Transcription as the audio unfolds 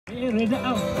Headed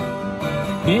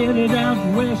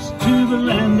out west to the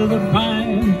land of the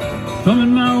pine,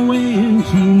 thumbing my way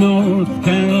into North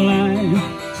Carolina,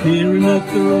 staring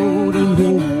at the road and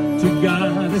hope to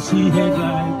God I see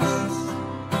headlights.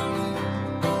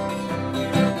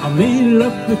 I made it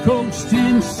up the coast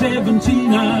in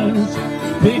 17 hours,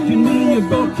 picking me a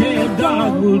bouquet of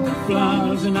dogwood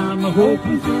flowers, and I'm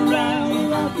hoping to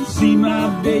ride out and see my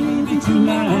baby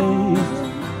tonight.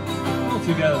 All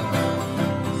together.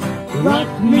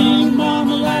 Rock me,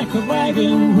 mama, like a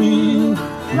wagon wheel.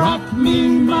 Rock me,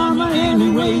 mama, any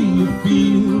way you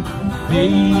feel. Hey,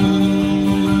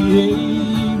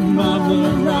 hey,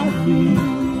 mama, rock me.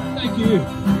 Thank you.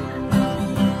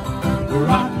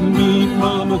 Rock me,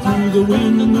 mama, through the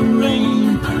wind and the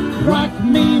rain. Rock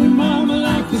me, mama,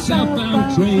 like a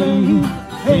southbound train.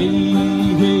 Hey,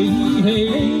 hey,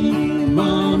 hey,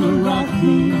 mama, rock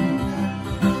me.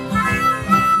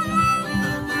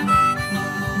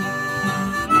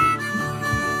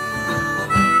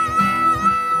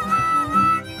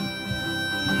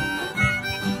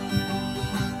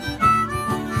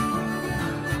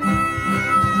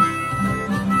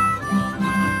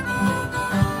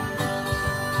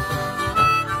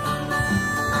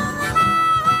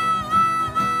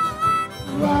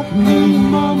 Rock me,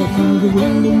 mama, through the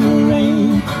wind and the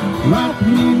rain. Rock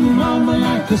me, mama,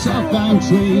 like a southbound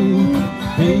train.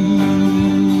 Hey,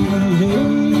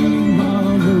 hey.